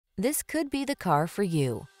This could be the car for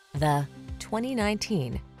you. The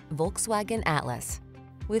 2019 Volkswagen Atlas.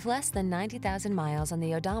 With less than 90,000 miles on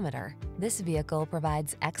the odometer, this vehicle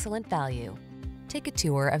provides excellent value. Take a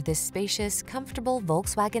tour of this spacious, comfortable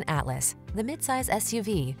Volkswagen Atlas, the midsize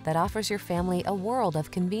SUV that offers your family a world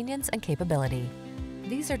of convenience and capability.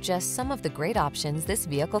 These are just some of the great options this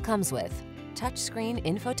vehicle comes with: touchscreen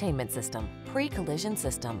infotainment system, pre-collision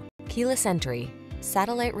system, keyless entry,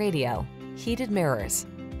 satellite radio, heated mirrors,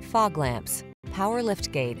 fog lamps, power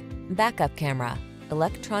liftgate, backup camera,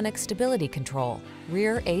 electronic stability control,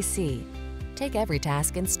 rear AC. Take every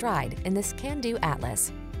task in stride in this can-do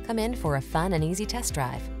Atlas. Come in for a fun and easy test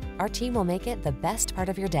drive. Our team will make it the best part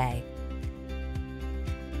of your day.